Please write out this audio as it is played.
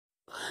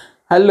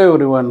Hello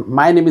everyone,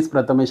 my name is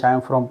Prathmesh. I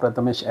am from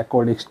Prathmesh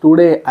Aquatics.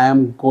 Today I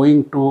am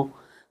going to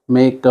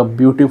make a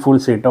beautiful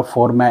setup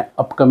for my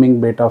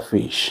upcoming betta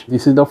fish.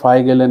 This is the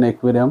 5-gallon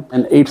aquarium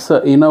and it's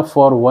enough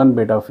for one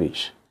betta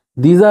fish.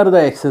 These are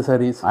the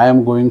accessories I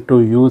am going to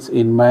use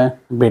in my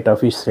betta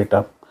fish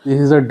setup. This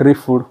is a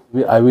drift food.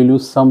 I will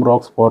use some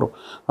rocks for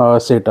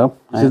setup.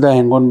 This is the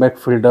hang-on back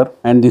filter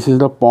and this is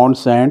the pond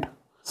sand.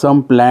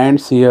 Some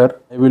plants here.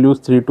 I will use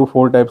 3 to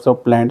 4 types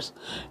of plants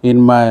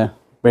in my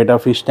betta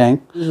fish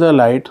tank. This is the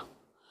light.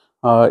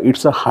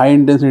 It's a high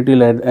intensity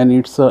light and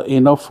it's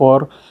enough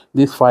for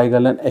this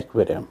 5-gallon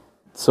aquarium.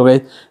 So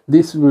guys,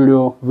 this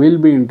video will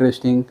be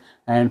interesting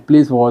and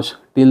please watch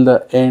till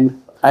the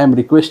end. I am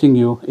requesting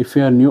you, if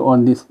you are new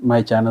on this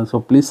my channel, so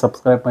please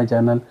subscribe my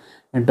channel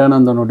and turn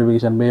on the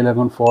notification bell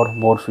icon for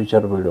more future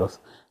videos.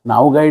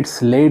 Now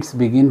guys, let's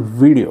begin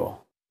video.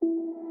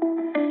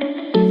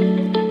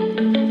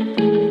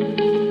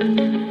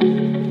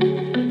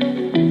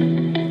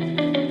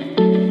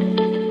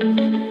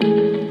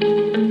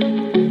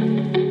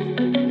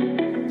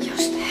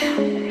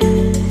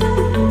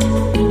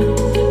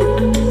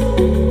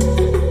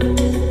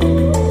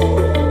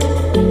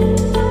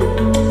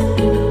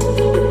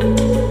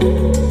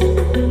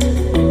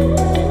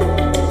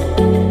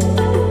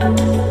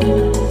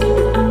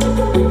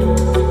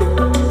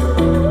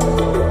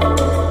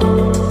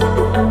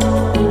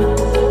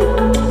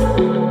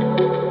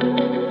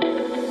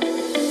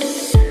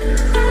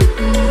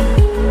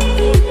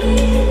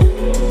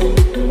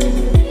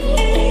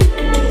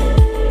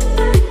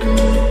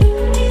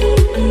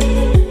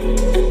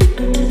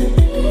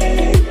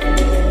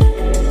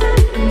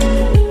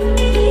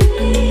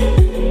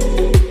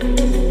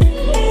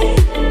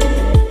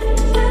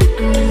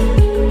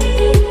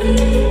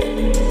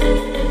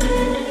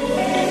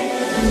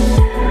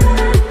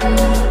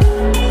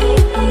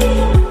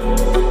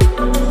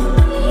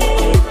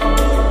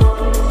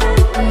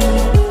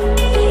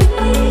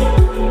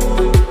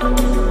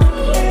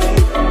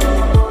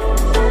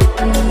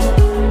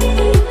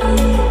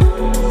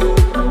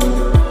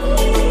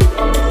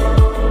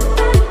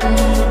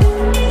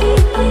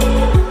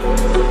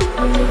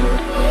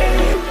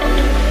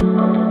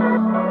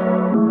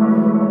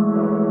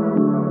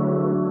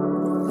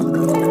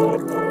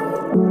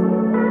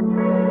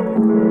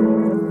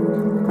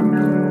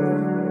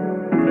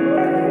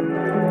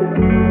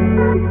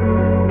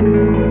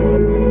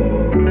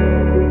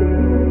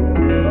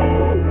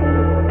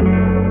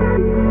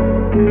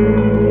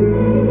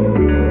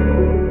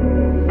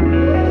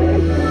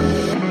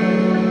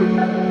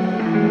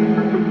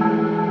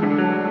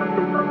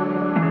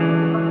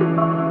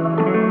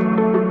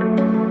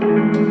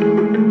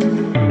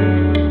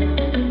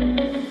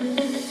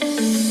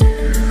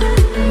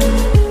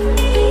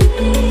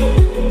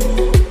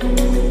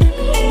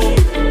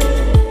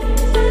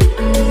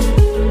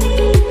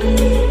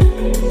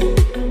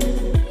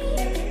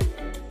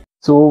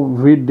 So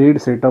we did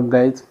setup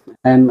guys,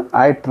 and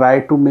I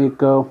tried to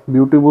make a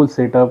beautiful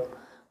setup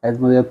as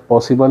much as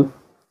possible.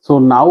 So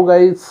now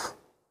guys,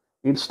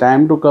 it's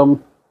time to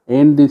come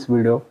end this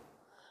video.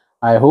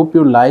 I hope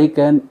you like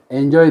and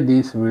enjoy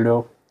this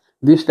video.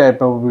 This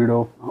type of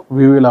video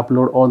we will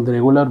upload on the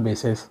regular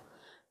basis.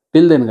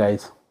 Till then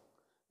guys,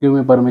 give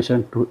me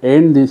permission to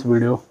end this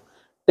video.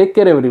 Take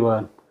care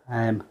everyone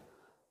and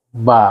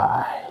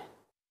bye.